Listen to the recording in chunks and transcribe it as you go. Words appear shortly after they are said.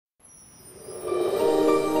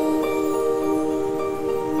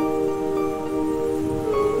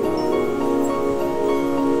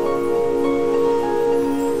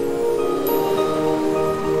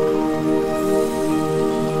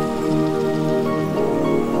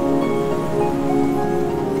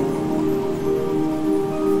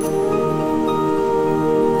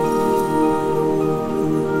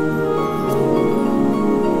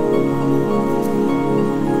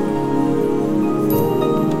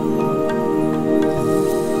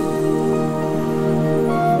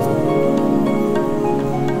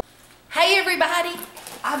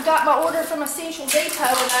Essential Depot,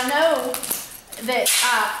 and I know that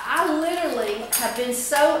I literally have been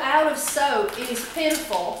so out of soap, it is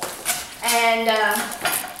pitiful. And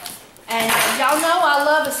y'all know I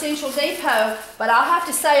love Essential Depot, but I'll have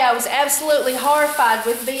to say I was absolutely horrified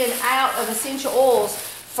with being out of essential oils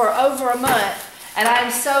for over a month. And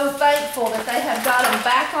I'm so thankful that they have got them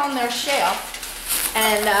back on their shelf.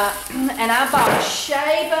 And I bought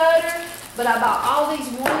shea butter, but I bought all these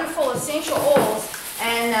wonderful essential oils,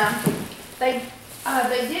 and they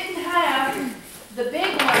didn't have the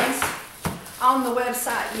big ones on the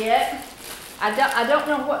website yet. I don't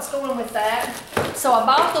know what's going with that. So I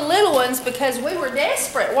bought the little ones because we were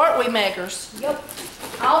desperate, weren't we, Meggers? Yep.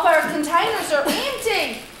 All of our containers are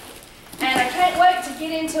empty. And I can't wait to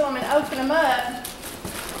get into them and open them up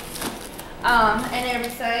and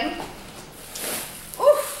everything.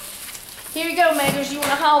 Oof. Here you go, Meggers. You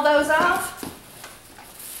want to haul those off?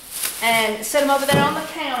 And set them over there on the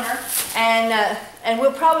counter. And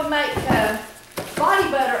we'll probably make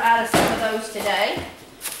body butter out of some of those today.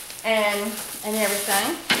 And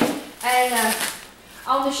everything. And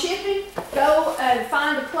on the shipping, go and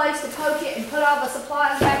find a place to poke it and put all the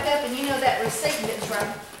supplies back up. And you know that receipt that's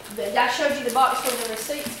right. I showed you the box where the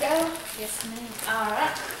receipts go? Yes, ma'am. All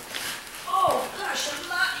right. Oh, gosh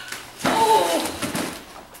almighty. Oh.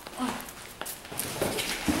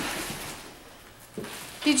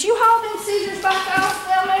 Did you haul them scissors back off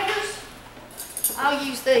now, Meggers? I'll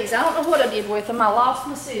use these. I don't know what I did with them. I lost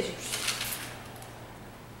my scissors.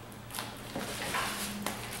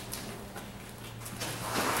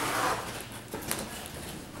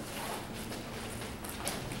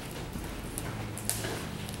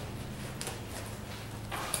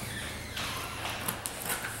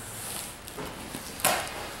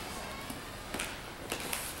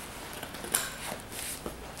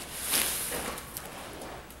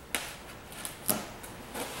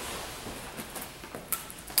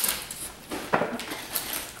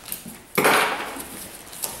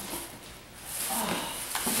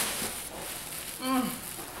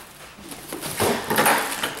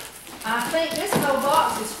 I think this whole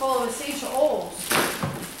box is full of essential oils.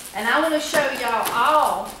 And I want to show y'all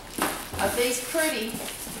all of these pretty,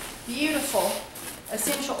 beautiful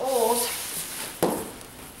essential oils.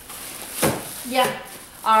 Yeah.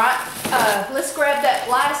 All right. Let's grab that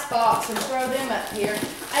last box and throw them up here.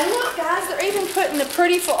 And look, guys, they're even putting a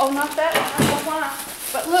pretty, oh, not that one, I don't know why.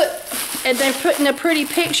 But look, and they're putting a pretty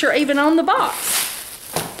picture even on the box.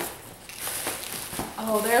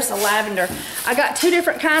 Oh, there's a lavender. I got two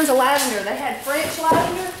different kinds of lavender. They had French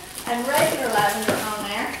lavender and regular lavender on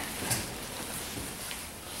there.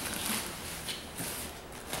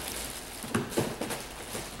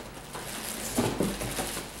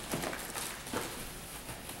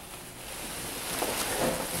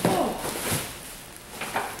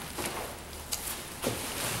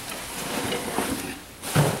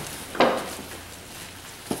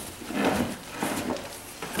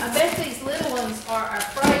 I bet these little ones are a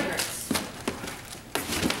fragrance.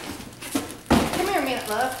 Come here a minute,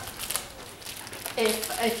 love.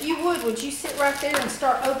 If you would you sit right there and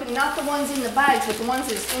start opening, not the ones in the bags, but the ones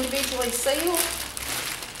that's individually sealed?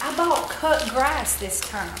 I bought cut grass this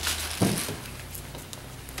time.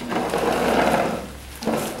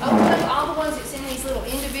 Open up all the ones that's in these little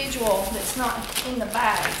individual that's not in the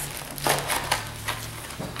bags.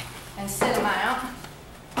 And set them out.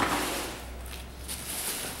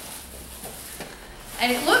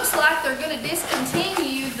 And it looks like they're going to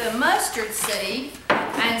discontinue the mustard seed.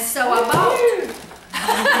 And so I bought...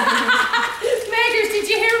 Meggers, did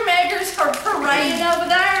you hear Meggers, her parading over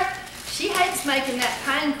there? She hates making that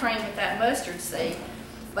pine cream with that mustard seed.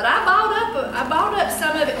 But I bought up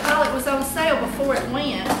some of it while it was on sale before it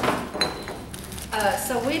went.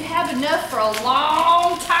 So we'd have enough for a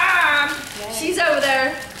long time. Yes. She's over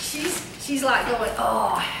there. She's like going,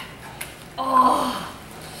 oh.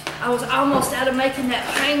 I was almost out of making that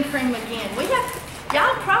pine cream again.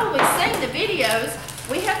 Y'all probably seen the videos.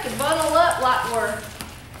 We have to bundle up like we're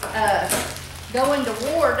going to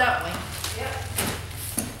war, don't we? Yep.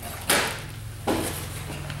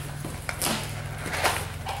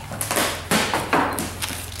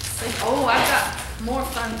 See, oh, I've got more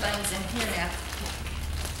fun things in here now.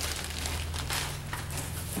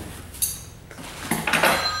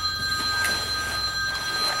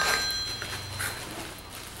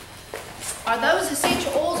 Are those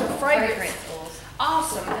essential oils or fragrance oils?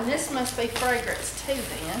 Awesome, and this must be fragrance too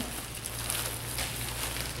then.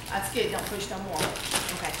 That's good, don't push no more.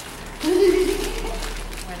 Okay. Wait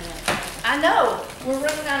a minute. I know, we're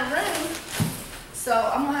running out of room, so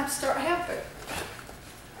I'm gonna have to start helping.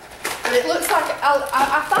 But it looks like,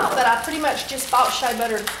 I thought that I pretty much just bought shea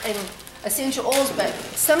butter and essential oils, but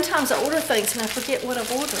sometimes I order things and I forget what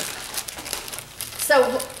I've ordered. So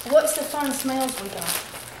what's the fun smells we got?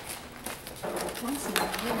 One smell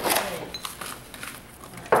really good.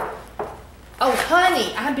 Oh,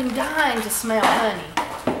 honey. I've been dying to smell honey.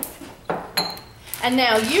 And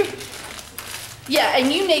now you need, do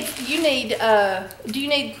you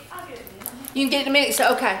need, you can get it in a minute.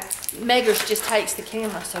 So, okay, Meggers just takes the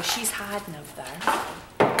camera, so she's hiding over there.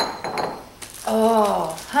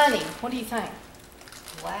 Oh, honey, what do you think?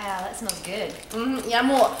 Wow, that smells good. Yeah, I'm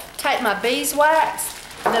gonna take my beeswax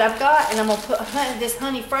that I've got, and I'm gonna put this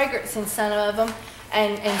honey fragrance in some of them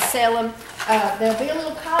and sell them. They'll be a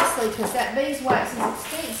little costly because that beeswax is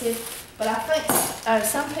expensive, but I think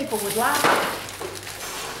some people would like it.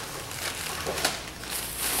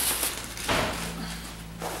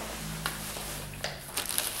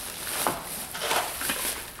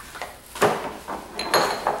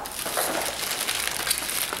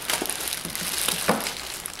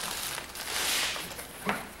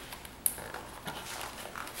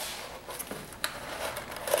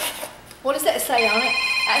 What does that say on it?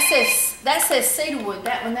 That says cedarwood.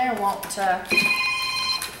 That one there won't.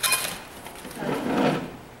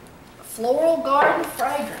 Floral garden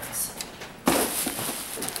fragrance.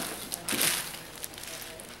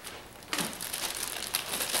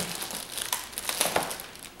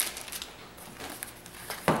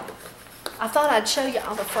 I thought I'd show you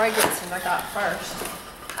all the fragrances I got first.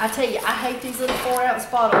 I tell you, I hate these little 4-ounce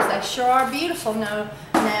bottles. They sure are beautiful now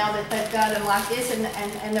that they've got them like this,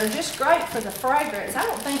 and they're just great for the fragrance. I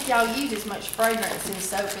don't think y'all use as much fragrance in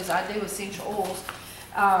soap as I do essential oils.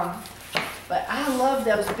 But I love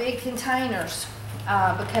those big containers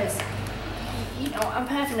because, you know, I'm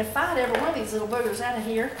having to fight every one of these little boogers out of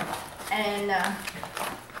here and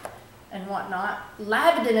whatnot.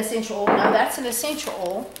 Lavender essential oil, no, that's an essential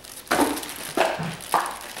oil.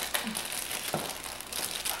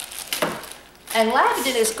 And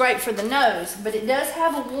lavender is great for the nose, but it does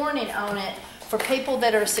have a warning on it for people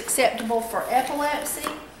that are susceptible for epilepsy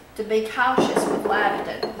to be cautious with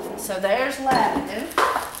lavender. So there's lavender.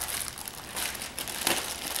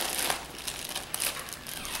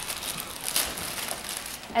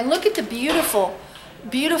 And look at the beautiful,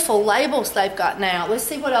 beautiful labels they've got now. Let's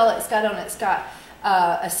see what all it's got on it. It's got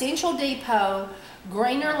Essential Depot,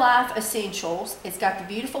 Greener Life Essentials. It's got the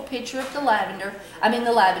beautiful picture of the lavender.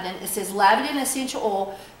 It says Lavender Essential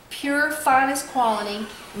Oil, pure finest quality,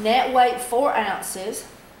 net weight 4 ounces.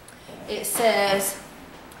 It says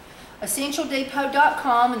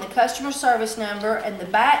EssentialDepot.com and the customer service number and the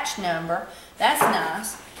batch number. That's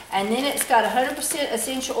nice. And then it's got 100%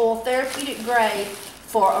 essential oil, therapeutic grade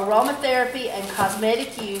for aromatherapy and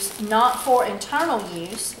cosmetic use, not for internal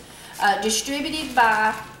use. Distributed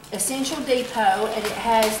by Essential Depot, and it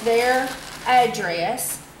has their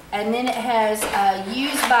address, and then it has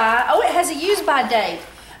used by, oh, it has a use by date,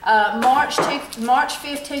 March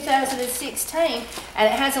 5th, 2016, and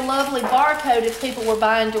it has a lovely barcode if people were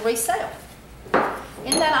buying to resell.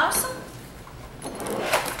 Isn't that awesome?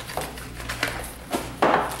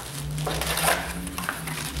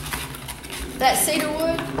 That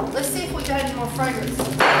cedarwood, let's see if we got any more fragrances.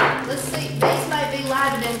 Let's see, these may be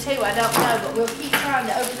lavender too, I don't know, but we'll keep trying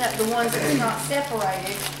to open up the ones that are not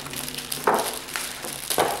separated.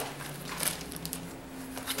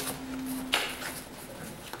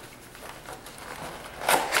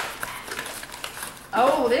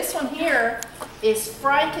 Oh, this one here is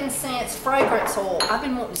frankincense fragrance oil. I've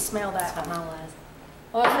been wanting to smell that. That's what mine was.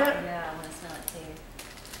 What is it? Yeah, I want to smell it too.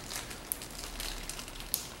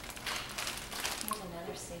 Here's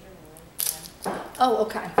another cedarwood. Yeah. Oh,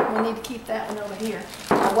 okay. We need to keep that one over here,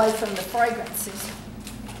 away from the fragrances.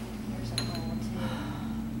 Here's a oil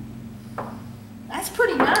too. That's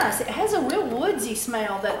pretty nice. It has a real woodsy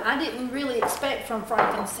smell that I didn't really expect from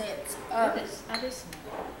frankincense. I do smell it.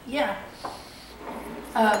 Yeah.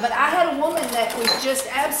 But I had a woman that was just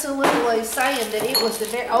absolutely saying that it was the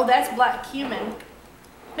very, oh, that's black cumin.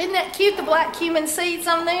 Isn't that cute, the black cumin seeds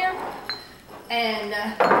on there? And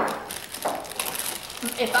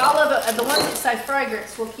if all of it, the ones that say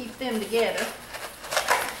fragrance, we'll keep them together.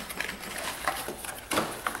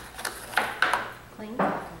 Clean.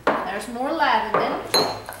 There's more lavender.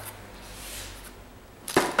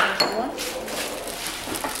 There's one.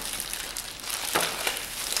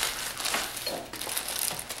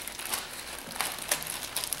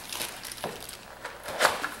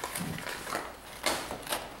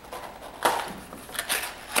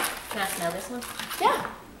 Can I smell this one? Yeah.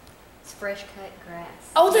 It's fresh cut grass.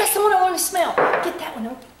 Oh, that's the one I want to smell. Get that one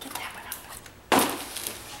open. Get that one open.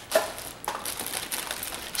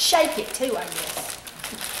 Shake it too, I guess.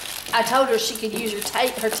 I told her she could use her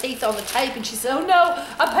teeth on the tape, and she said, "Oh no,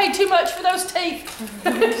 I paid too much for those teeth."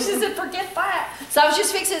 She said, "Forget that." So I was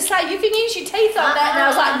just fixing to say, "You can use your teeth on that," and I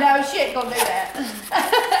was like, "No, she ain't gonna do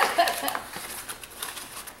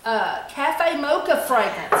that." Cafe Mocha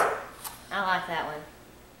fragrance. I like that one.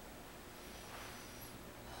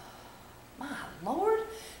 My Lord,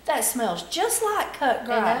 that smells just like cut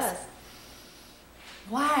grass. It does.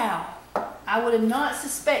 Wow. I would have not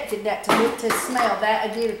suspected that to smell that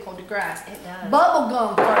identical to grass. It does.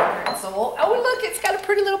 Bubblegum fragrance. Oh, look, it's got a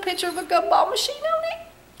pretty little picture of a gumball machine on it.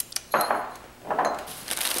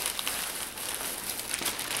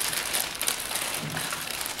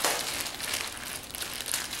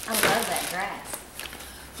 I love that grass.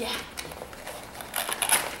 Yeah.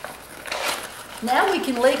 Now we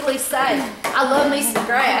can legally say, I love me some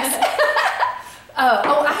grass.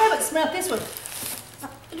 Oh, I haven't smelled this one.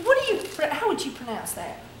 How would you pronounce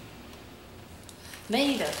that? Me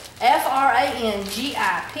neither. Frangipani.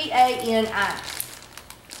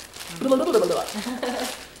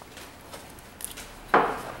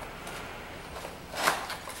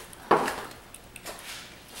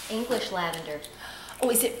 English lavender. Oh,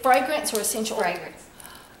 is it fragrance or essential oil? Fragrance.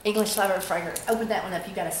 English lavender fragrance. Open that one up.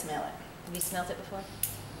 You gotta smell it. Have you smelled it before?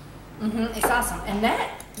 Mm-hmm. It's awesome. And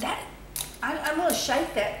I'm gonna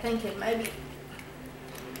shake that, thinking maybe.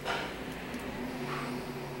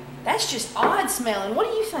 That's just odd smelling. What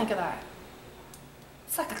do you think of that?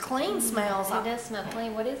 It's like a clean smell. It does smell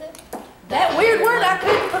clean. What is it? That weird word I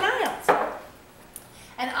couldn't pronounce.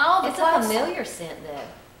 And all the It's a flowers. familiar scent though.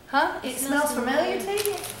 Huh? It smells familiar to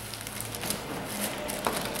you?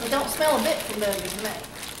 It don't smell a bit familiar to me.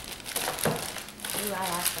 Ooh, I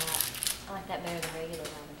like that. I like that better than regular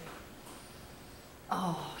lavender.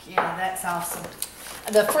 Oh, yeah, that's awesome.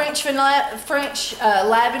 The French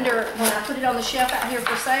lavender, when I put it on the shelf out here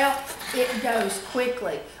for sale, it goes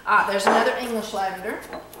quickly. There's another English lavender.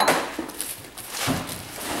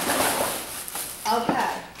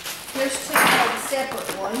 Okay, here's two more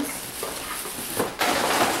separate ones.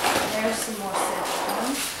 There's some more separate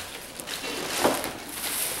ones.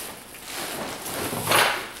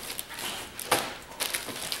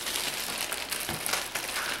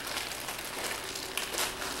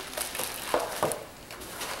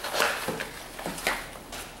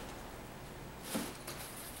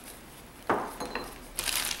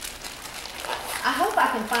 I hope I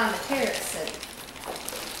can find the carrot seed.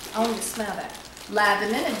 I want to smell that.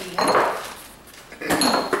 Lavender again.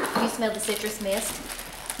 You smell the citrus mist?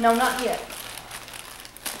 No, not yet.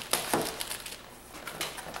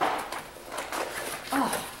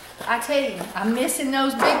 Oh, I tell you, I'm missing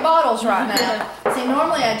those big bottles right now. See,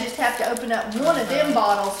 normally I just have to open up one of them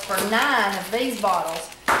bottles for 9 of these bottles.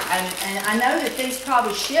 And I know that these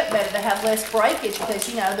probably ship better to have less breakage because,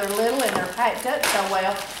 you know, they're little and they're packed up so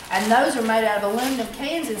well. And those are made out of aluminum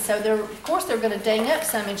cans, and so of course they're going to ding up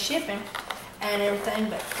some in shipping and everything.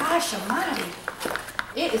 But gosh almighty,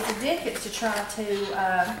 it is ridiculous to try to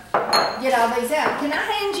get all these out. Can I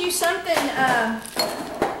hand you something?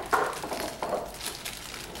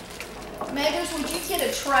 Meggers, would you get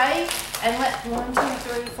a tray and let 1, 2,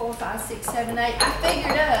 3, 4, 5, 6, 7, 8. I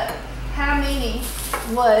figured up how many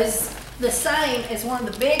was the same as one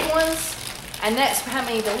of the big ones, and that's how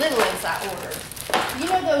many of the little ones I ordered. You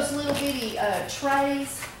know those little bitty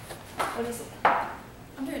trays? What is it?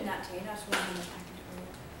 I'm doing that too. That's what I'm going to pack it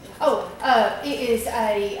for. Oh, it is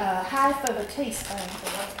a half of a teaspoon.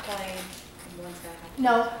 So one's plain and one's got half.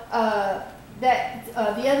 No,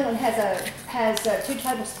 the other one has 2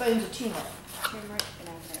 tablespoons of turmeric. Turmeric and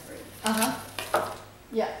alkanet root. Uh-huh.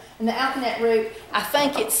 Yeah, and the alkanet root, I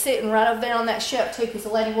think it's sitting right over there on that shelf too, because the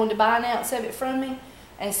lady wanted to buy an ounce of it from me,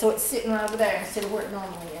 and so it's sitting right over there instead of where it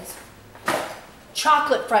normally is.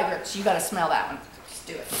 Chocolate fragrance, you got to smell that one. Just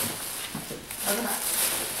do it. Overnight.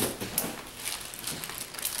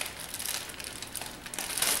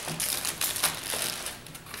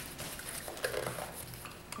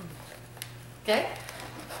 Okay.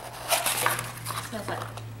 Smells like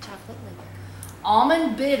chocolate liquor.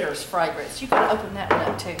 Almond bitters fragrance. You gotta open that one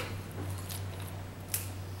up too.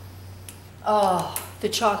 Oh, the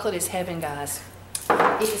chocolate is heaven, guys.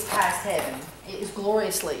 It is past heaven. It is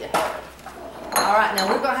gloriously a heaven. All right, now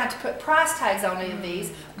we're gonna have to put price tags on any of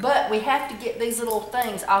these, but we have to get these little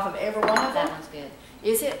things off of every one of them. That one's good.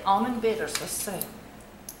 Is it almond bitters? Let's see.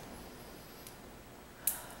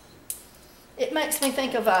 It makes me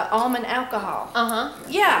think of almond alcohol. Uh-huh.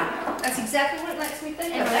 Yeah, that's exactly what it makes me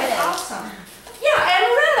think of. That's Amaretto. awesome. Yeah,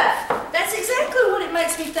 amaretto. That's exactly what it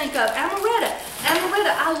makes me think of. Amaretto.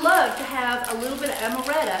 Amaretto, I love to have a little bit of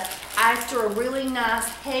amaretto after a really nice,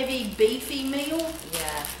 heavy, beefy meal.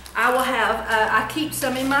 Yeah. I will have, I keep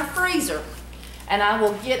some in my freezer, and I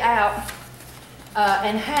will get out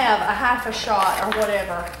and have a half a shot or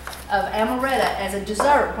whatever of amaretto as a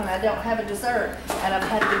dessert when I don't have a dessert and I've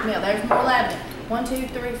had a good meal. There's more lavender. 1, 2,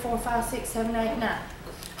 3, 4, 5, 6, 7, 8, 9.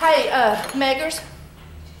 Hey, Meggers,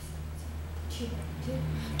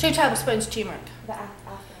 2 tablespoons of turmeric.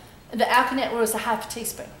 The alkanet was a half a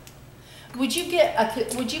teaspoon. Would you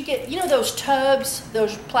get, you know those tubs,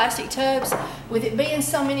 those plastic tubs? With it being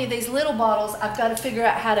so many of these little bottles, I've got to figure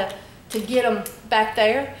out how to get them back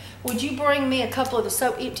there. Would you bring me a couple of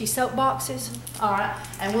the empty soap boxes? All right,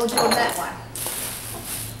 and we'll do them that way.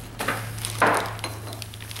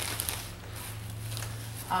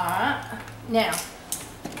 All right, now.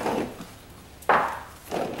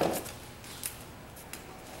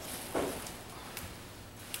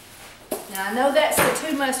 Now I know that's the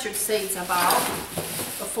 2 mustard seeds I bought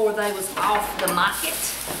before they was off the market.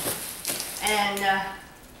 And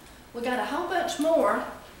we got a whole bunch more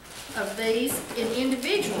of these in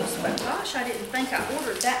individuals, but gosh, I didn't think I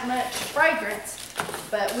ordered that much fragrance,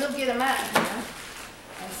 but we'll get them out here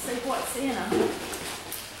and see what's in them.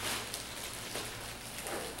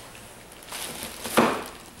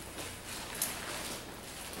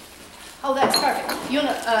 Oh, that's perfect. You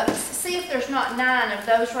wanna see if there's not 9 of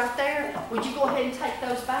those right there? Would you go ahead and take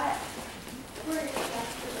those back?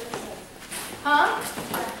 Huh?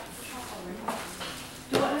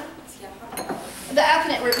 Do what now? The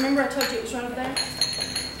alkanet root, remember I told you it was right over there?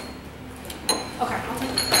 Okay.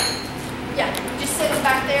 Yeah, just sit them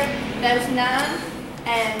back there. Those 9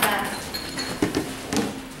 and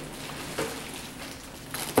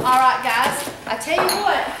all right, guys. I tell you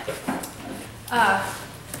what.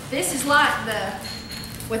 This is like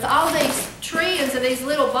with all these trillions of these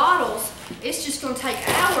little bottles. It's just going to take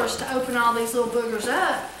hours to open all these little boogers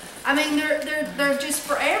up. I mean, they're just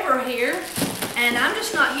forever here. And I'm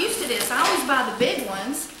just not used to this. I always buy the big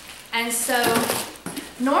ones. And so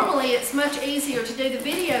normally it's much easier to do the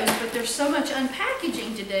videos, but there's so much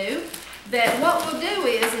unpackaging to do that what we'll do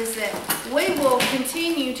is that we will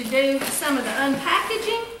continue to do some of the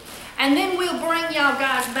unpackaging, and then we'll bring y'all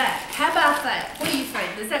guys back. How about that? What do you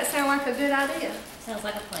think? Does that sound like a good idea? Sounds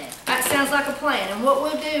like a plan. That sounds like a plan. And what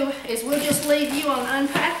we'll do is we'll just leave you on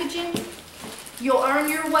unpackaging. You'll earn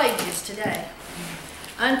your wages today.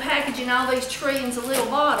 Unpackaging all these trillions of little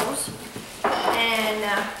bottles and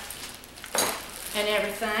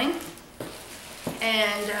everything.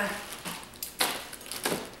 And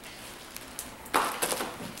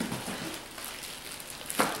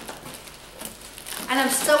I'm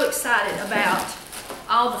so excited about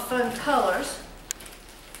all the fun colors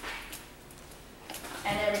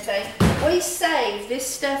and everything. We save this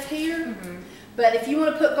stuff here. But if you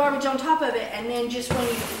want to put garbage on top of it, and then just when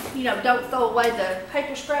you don't throw away the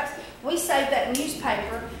paper scraps, we save that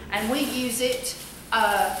newspaper and we use it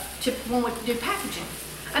when we do packaging.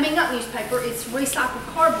 I mean, not newspaper, it's recycled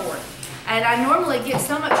cardboard. And I normally get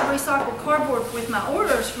so much recycled cardboard with my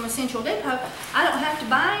orders from Essential Depot, I don't have to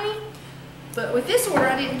buy any. But with this order,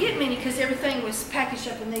 I didn't get many because everything was packaged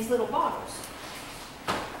up in these little bottles.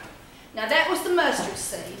 Now that was the mustard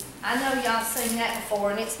seed. I know y'all seen that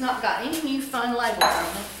before, and it's not got any new fun labels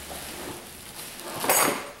on it.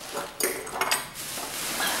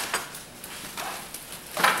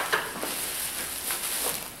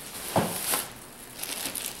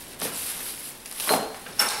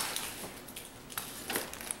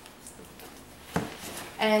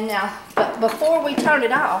 And now, but before we turn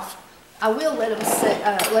it off, I will let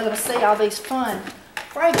them see all these fun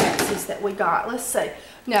fragrances that we got. Let's see.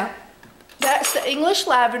 Now, that's the English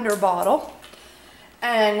lavender bottle,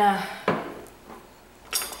 and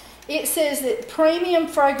it says that premium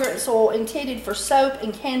fragrance oil intended for soap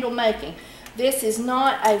and candle making. This is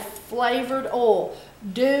not a flavored oil.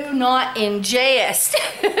 Do not ingest.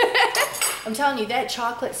 I'm telling you, that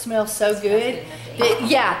chocolate smells so good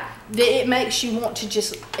that, it makes you want to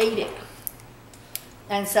just eat it.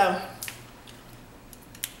 And so,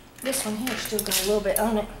 this one here still got a little bit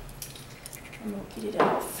on it. I'm going to get it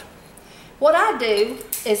off. What I do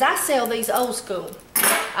is I sell these old school.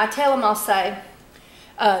 I tell them, I'll say,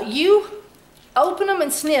 you open them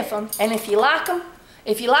and sniff them, and if you like them,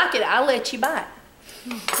 if you like it, I'll let you buy it.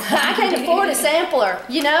 I can't afford a sampler,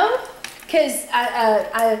 because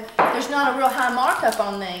there's not a real high markup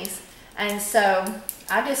on these. And so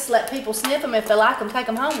I just let people sniff them. If they like them, take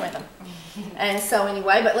them home with them. And so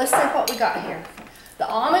anyway, but let's see what we got here. The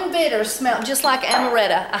almond bitters smell just like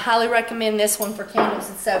amaretto. I highly recommend this one for candles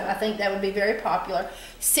and soap. I think that would be very popular.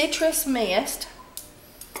 Citrus mist.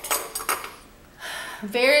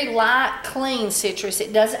 very light, clean citrus.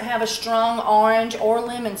 It doesn't have a strong orange or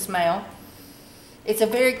lemon smell. It's a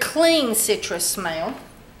very clean citrus smell.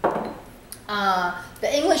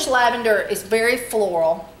 The English lavender is very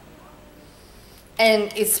floral,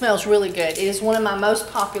 and it smells really good. It is one of my most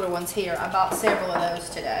popular ones here. I bought several of those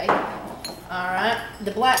today. All right,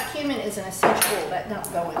 the black cumin is an essential oil. That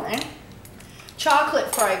don't go in there.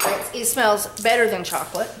 Chocolate fragrance. It smells better than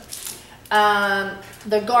chocolate.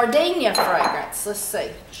 The gardenia fragrance. Let's see.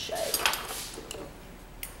 Shake.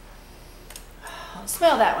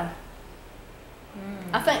 Smell that one.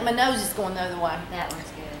 I think my nose is going the other way. That one's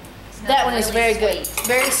good. That one is very really good.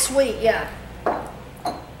 Very sweet, yeah.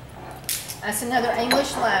 That's another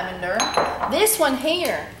English lavender. This one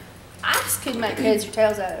here, I just couldn't make heads or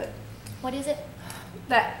tails out of it. What is it?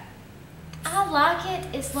 That I like it.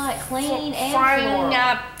 It's like clean and floral.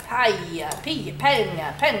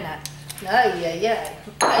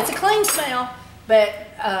 It's a clean smell, but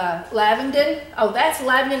lavender. Oh, that's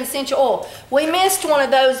lavender essential oil. We missed one of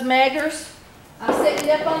those Meggers. I set it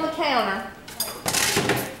up on the counter.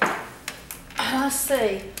 Let's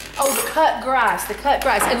see. Oh, the cut grass. The cut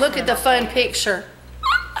grass. And look at the fun picture.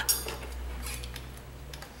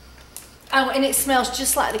 Oh, and it smells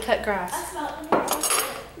just like the cut grass. I smelled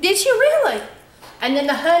it. Did you really? And then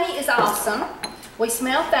the honey is awesome. We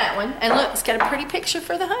smelled that one. And look, it's got a pretty picture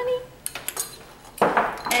for the honey.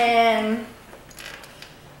 And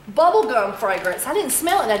bubblegum fragrance. I didn't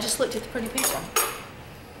smell it. I just looked at the pretty picture.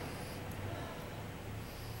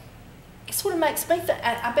 It sort of makes me think,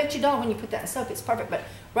 I bet you don't when you put that in soap, it's perfect, but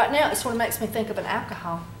right now it sort of makes me think of an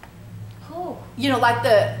alcohol. Cool. You know, like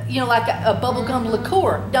a bubblegum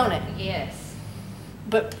liqueur, don't it? Yes.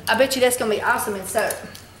 But I bet you that's going to be awesome in soap.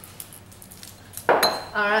 All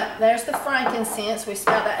right, there's the frankincense. We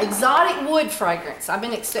smell that. Exotic wood fragrance. I've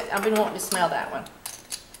been wanting to smell that one.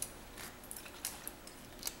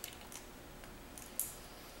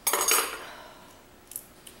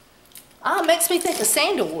 Ah, it makes me think of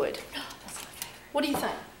sandalwood. What do you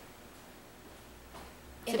think?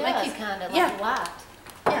 It make does you- kind of yeah. like white.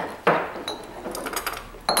 Yeah.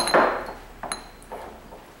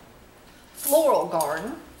 Floral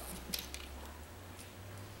garden.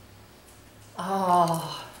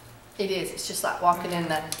 Oh, it is. It's just like walking in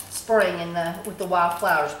the spring with the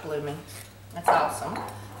wildflowers blooming. That's awesome.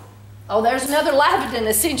 Oh, there's another lavender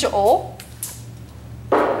essential oil.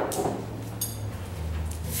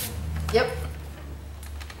 Yep.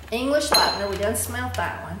 English lavender, we done smelled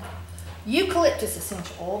that one. Eucalyptus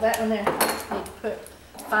essential oil, that one there. Need to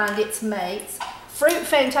find its mates. Fruit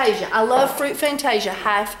Fantasia. I love Fruit Fantasia.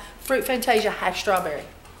 Half strawberry.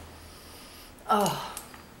 Oh.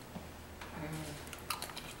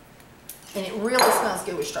 And it really smells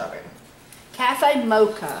good with strawberry. Cafe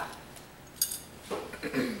Mocha.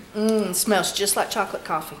 Smells just like chocolate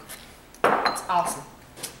coffee. It's awesome.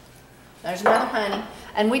 There's another honey.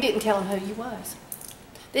 And we didn't tell him who you was.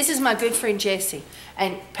 This is my good friend Jessie.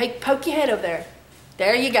 And poke your head over there.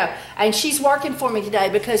 There you go. And she's working for me today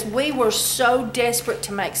because we were so desperate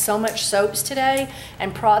to make so much soaps today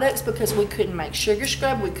and products because we couldn't make sugar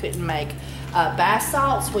scrub, we couldn't make bath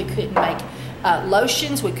salts, we couldn't make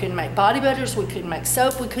lotions, we couldn't make body butters, we couldn't make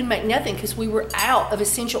soap, we couldn't make nothing because we were out of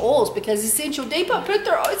essential oils because Essential Depot put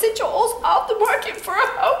their essential oils off the market for a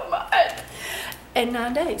whole month and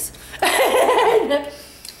 9 days.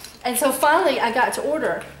 And so finally I got to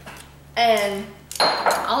order, and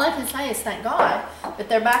all I can say is thank God that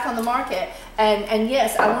they're back on the market. And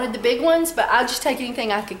yes, I wanted the big ones, but I'll just take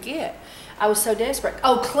anything I could get. I was so desperate.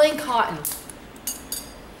 Oh, clean cotton.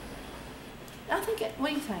 What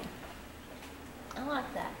do you think? I like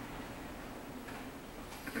that.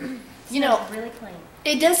 You know, Smells really clean.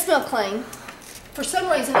 it does smell clean. For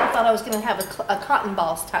some reason, I thought I was going to have a cotton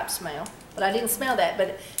balls type smell, but I didn't smell that.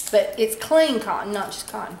 But it's clean cotton, not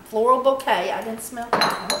just cotton. Floral bouquet, I didn't smell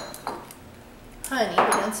that one. Honey, we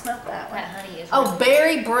didn't smell that one. That honey is Oh, really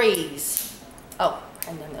berry breeze. Oh,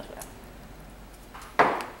 and then this one.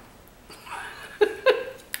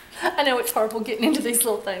 I know it's horrible getting into these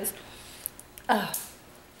little things.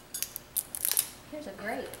 Here's a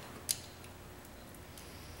grape.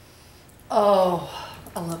 Oh,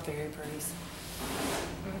 I love berry breeze.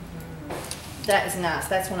 That is nice.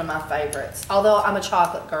 That's one of my favorites. Although I'm a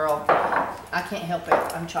chocolate girl, I can't help it.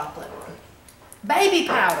 I'm chocolate. Baby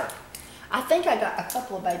powder. I think I got a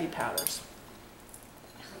couple of baby powders.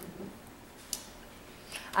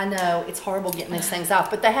 I know it's horrible getting these things off,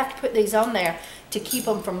 but they have to put these on there to keep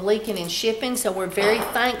them from leaking and shipping. So we're very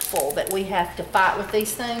thankful that we have to fight with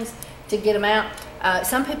these things to get them out.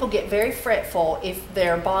 Some people get very fretful if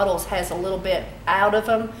their bottles has a little bit out of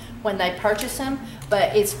them when they purchase them,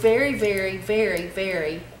 but it's very, very, very,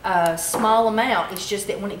 very small amount. It's just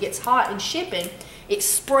that when it gets hot in shipping, it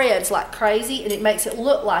spreads like crazy and it makes it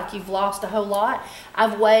look like you've lost a whole lot.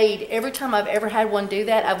 I've weighed, every time I've ever had one do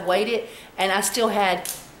that, I've weighed it and I still had,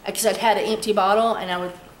 because I'd had an empty bottle and I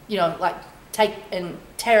would, you know, like take and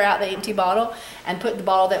tear out the empty bottle and put the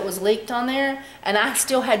bottle that was leaked on there, and I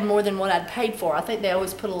still had more than what I'd paid for. I think they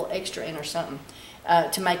always put a little extra in or something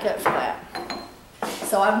to make up for that.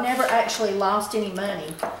 So I've never actually lost any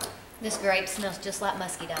money. This grape smells just like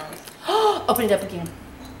muscadines. Open it up again.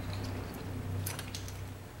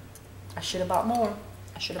 I should have bought more.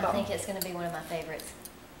 I should have I bought think more. it's going to be one of my favorites.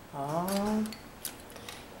 Oh.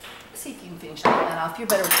 See if you can finish that off. You're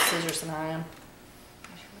better with the scissors than I am.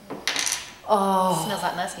 Oh. Smells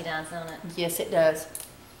like muscadines, don't it? Yes, it does.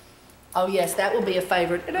 Oh, yes, that will be a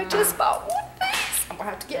favorite. And I just bought one. I'm going to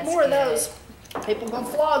have to get That's more good. of those. People going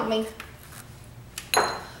to flog me.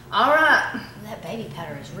 All right. That baby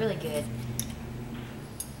powder is really good.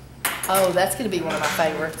 Oh, that's going to be one of my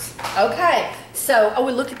favorites. Okay. So, oh,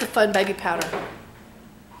 we look at the Fun Baby Powder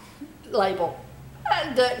label.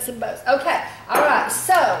 Ducks and bows. Okay. All right.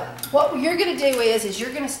 So, what you're going to do is you're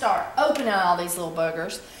going to start opening all these little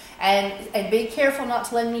buggers. And be careful not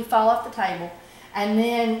to let any fall off the table. And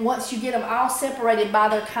then once you get them all separated by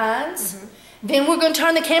their kinds, then we're going to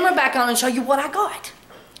turn the camera back on and show you what I got.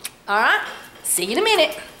 All right? See you in a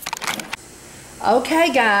minute.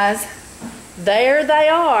 Okay, guys. There they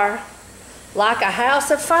are. Like a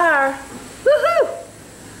house of fire. Woohoo!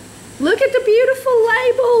 Look at the beautiful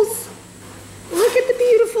labels. Look at the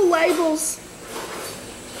beautiful labels.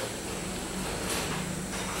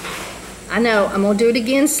 I know, I'm gonna do it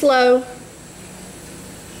again slow.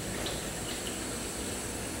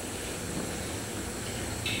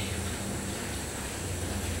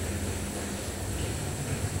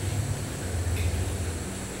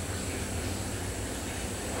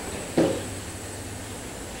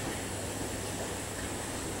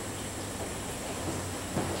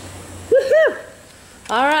 Woohoo!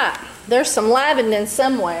 All right, there's some lavender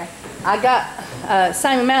somewhere. I got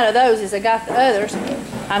same amount of those as I got the others.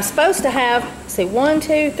 I'm supposed to have, see, 1,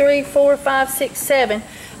 2, 3, 4, 5, 6, 7.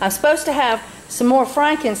 I'm supposed to have some more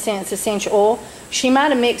frankincense essential oil. She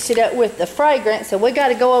might have mixed it up with the fragrance, so we got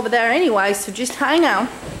to go over there anyway, so just hang on.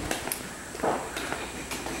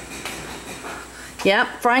 Yep,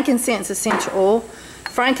 frankincense essential oil.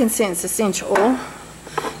 Frankincense essential oil.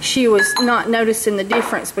 She was not noticing the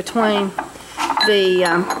difference between the,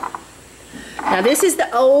 now this is the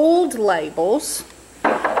old labels.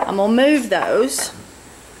 I'm going to move those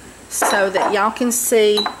so that y'all can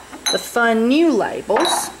see the fun new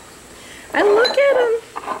labels. And look at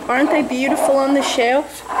them. Aren't they beautiful on the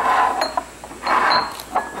shelf?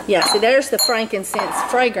 Yeah, see, there's the frankincense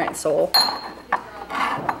fragrance oil.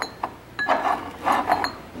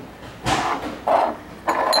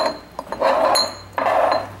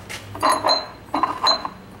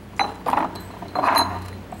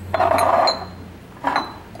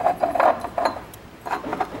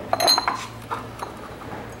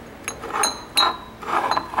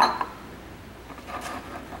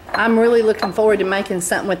 I'm really looking forward to making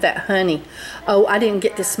something with that honey. Oh, I didn't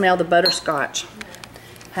get to smell the butterscotch.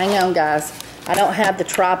 Hang on, guys. I don't have the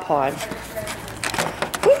tripod.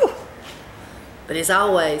 Whew. But as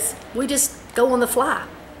always, we just go on the fly.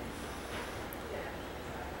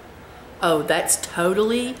 Oh, that's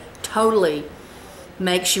totally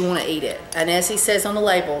makes you want to eat it. And as he says on the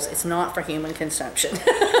labels, it's not for human consumption.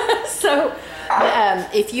 So,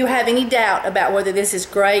 if you have any doubt about whether this is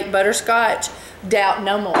great butterscotch, doubt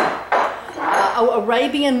no more. Oh,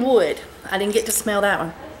 Arabian wood. I didn't get to smell that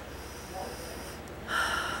one.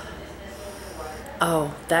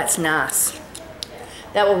 Oh, that's nice.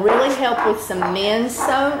 That will really help with some men's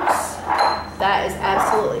soaps. That is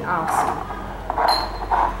absolutely awesome.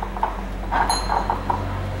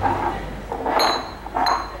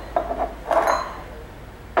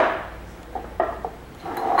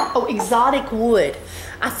 Oh, exotic wood.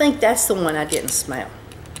 I think that's the one I didn't smell.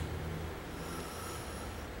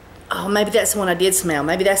 Oh, maybe that's the one I did smell.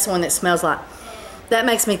 Maybe that's the one that smells like, that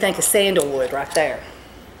makes me think of sandalwood right there.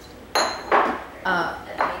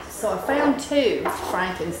 So I found 2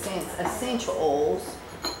 frankincense essential oils.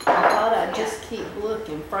 I thought I'd just keep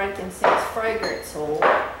looking. Frankincense fragrance oil.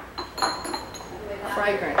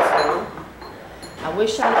 Fragrance oil. I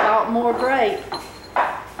wish I'd bought more grape.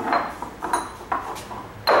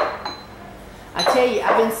 I tell you,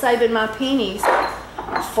 I've been saving my pennies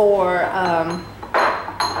for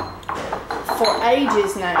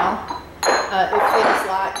ages now it feels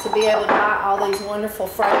like to be able to buy all these wonderful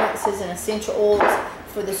fragrances and essential oils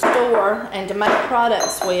for the store and to make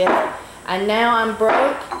products with. And now I'm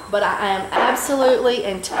broke, but I am absolutely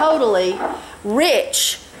and totally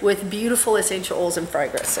rich with beautiful essential oils and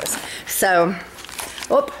fragrances. So,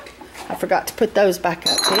 oh, I forgot to put those back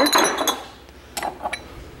up here.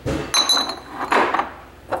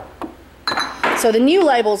 So the new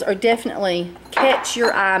labels are definitely catch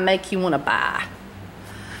your eye, make you want to buy.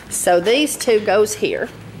 So these two goes here.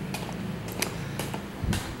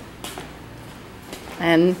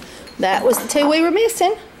 And that was the two we were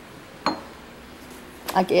missing,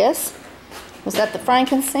 I guess. Was that the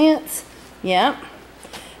frankincense? Yep.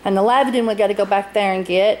 And the lavender we got to go back there and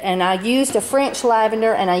get. And I used a French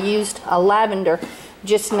lavender and I used a lavender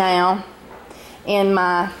just now in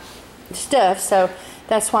my stuff. So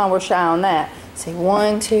that's why we're shy on that. Let's see,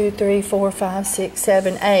 1, 2, 3, 4, 5, 6,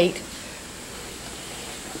 7, 8.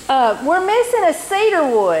 We're missing a cedar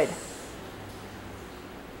wood.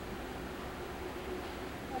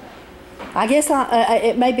 I guess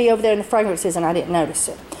it may be over there in the fragrances and I didn't notice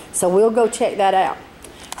it. So we'll go check that out.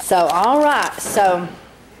 So, all right. So,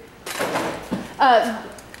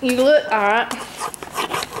 you look, all right.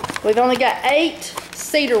 We've only got 8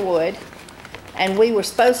 cedar wood and we were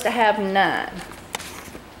supposed to have 9.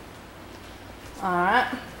 All right.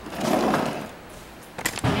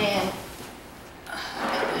 And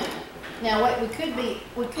now what we could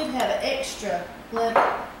have an extra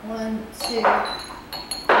 1, 2, 3,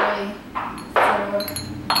 4,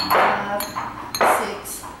 5,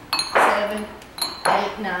 6, 7,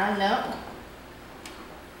 8, 9. No.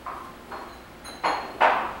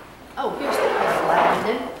 Oh, here's the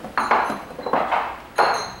lavender.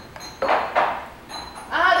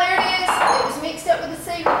 Ah, there it is. It was mixed up with the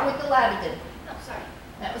cedar with the lavender. Oh, sorry.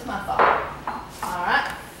 That was my fault. All right.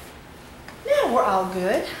 Now we're all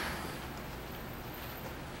good.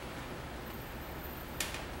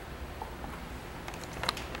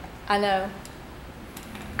 I know.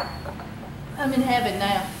 I'm in heaven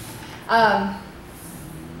now.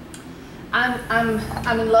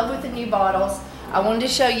 I'm in love with the new bottles. I wanted to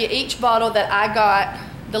show you each bottle that I got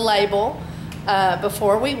the label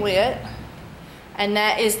before we went, and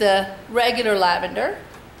that is the regular lavender,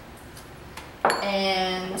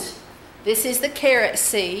 and this is the carrot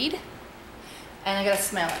seed, and I gotta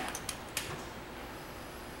smell it.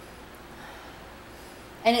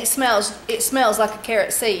 And it smells like a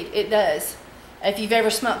carrot seed. It does. If you've ever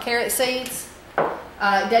smelled carrot seeds,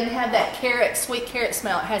 it doesn't have that sweet carrot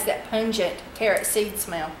smell. It has that pungent carrot seed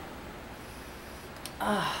smell.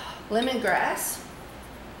 Lemongrass.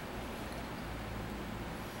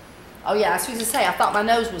 Oh yeah, I was going to say, I thought my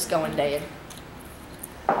nose was going dead.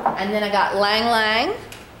 And then I got Lang Lang.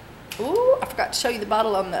 Ooh, I forgot to show you the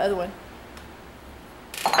bottle on the other one.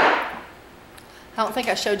 I don't think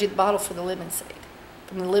I showed you the bottle for the lemon seed,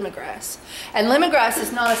 from the lemongrass. And lemongrass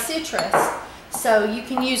is not a citrus, so you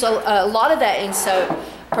can use a lot of that in soap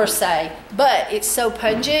per se, but it's so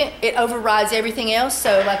pungent, it overrides everything else.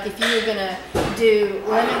 So like if you were gonna do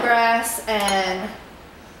lemongrass and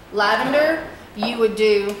lavender, you would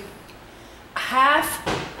do half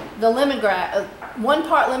the lemongrass, 1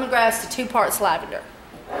 part lemongrass to 2 parts lavender,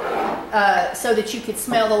 so that you could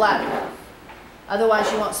smell the lavender.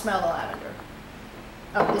 Otherwise you won't smell the lavender.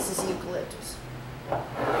 Oh, this is eucalyptus.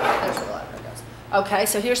 There's where the lavender goes. Okay,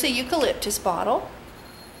 so here's the eucalyptus bottle.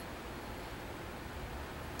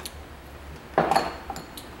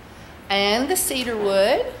 And the cedar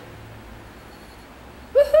wood.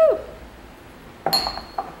 Woohoo!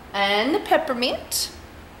 And the peppermint.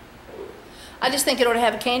 I just think it ought to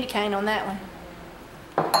have a candy cane on that one.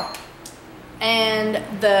 And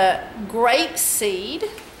the grape seed.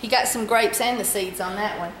 He got some grapes and the seeds on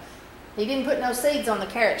that one. He didn't put no seeds on the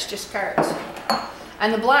carrots, just carrots.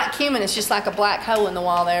 And the black cumin is just like a black hole in the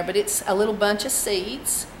wall there, but it's a little bunch of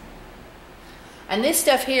seeds. And this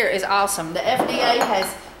stuff here is awesome. The FDA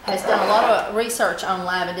has done a lot of research on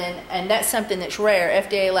lavender, and that's something that's rare.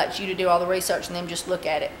 FDA lets you to do all the research and then just look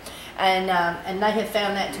at it. And they have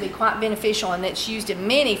found that to be quite beneficial, and it's used in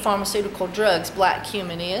many pharmaceutical drugs, black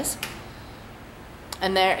cumin is.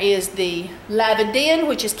 And there is the lavandin,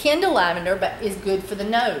 which is kin to lavender, but is good for the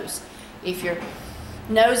nose. If your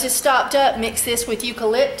nose is stopped up, mix this with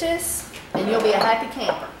eucalyptus, and you'll be a happy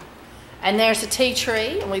camper. And there's a tea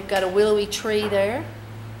tree, and we've got a willowy tree there.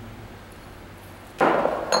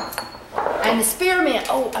 And the spearmint.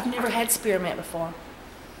 Oh, I've never had spearmint before.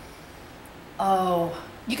 Oh,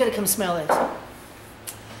 you gotta come smell this.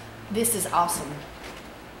 This is awesome.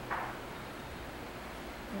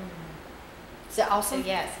 Is that awesome?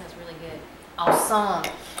 Yeah, it smells really good. Awesome.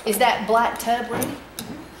 Is that black tub ready?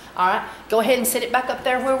 All right, go ahead and set it back up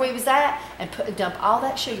there where we was at and dump all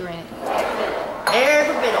that sugar in it.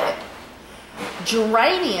 Every bit of it.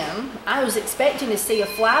 Geranium, I was expecting to see a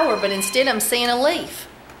flower, but instead I'm seeing a leaf.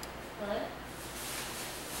 What?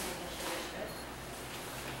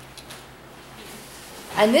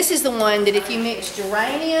 And this is the one that if you mix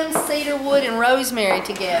geranium, cedarwood, and rosemary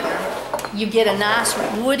together, you get a nice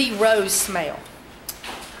woody rose smell.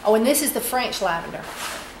 Oh, and this is the French lavender.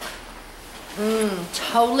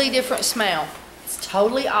 Totally different smell. It's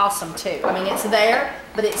totally awesome too. I mean, it's there,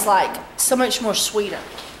 but it's like so much more sweeter.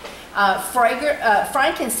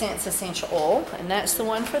 Frankincense essential oil, and that's the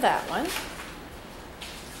one for that one.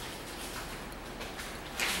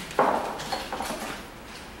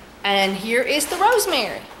 And here is the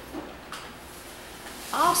rosemary.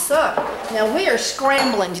 Awesome. Now we are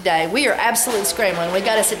scrambling today. We are absolutely scrambling. We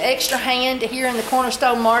got us an extra hand here in the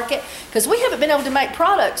Cornerstone Market because we haven't been able to make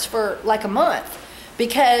products for like a month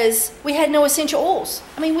because we had no essential oils.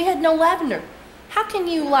 I mean, we had no lavender. How can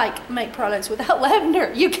you like make products without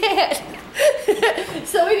lavender? You can't.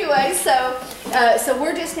 So anyway, so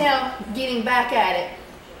we're just now getting back at it,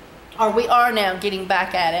 or we are now getting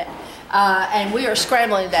back at it, and we are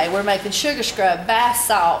scrambling today. We're making sugar scrub, bath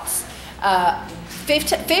salts,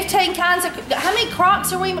 15 kinds of. How many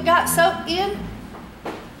Crocs are we got soap in?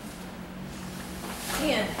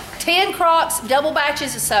 10 Crocs, double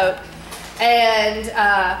batches of soap,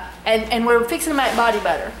 and we're fixing to make body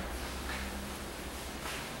butter.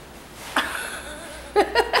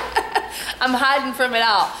 I'm hiding from it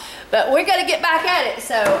all, but we're gonna get back at it.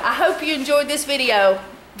 So I hope you enjoyed this video.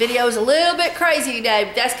 Video's a little bit crazy today,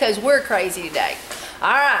 but that's because we're crazy today.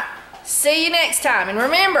 All right, see you next time. And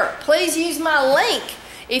remember, please use my link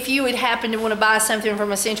if you would happen to want to buy something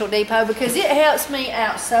from Essential Depot because it helps me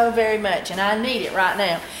out so very much, and I need it right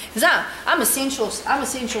now because I'm Essential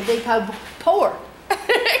Depot poor.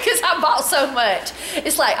 Because I bought so much.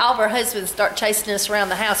 It's like all of our husbands start chasing us around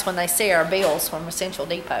the house when they see our bills from Essential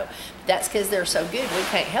Depot. That's because they're so good we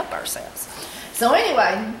can't help ourselves. So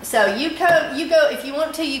anyway, so you go if you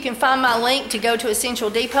want to, you can find my link to go to Essential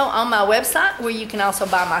Depot on my website where you can also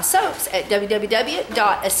buy my soaps at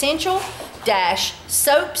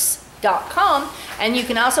www.essential-soaps.com, and you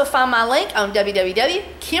can also find my link on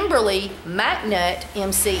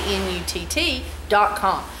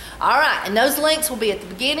www.kimberlymcnutt.com. All right, and those links will be at the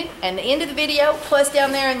beginning and the end of the video, plus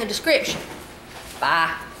down there in the description.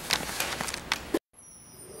 Bye.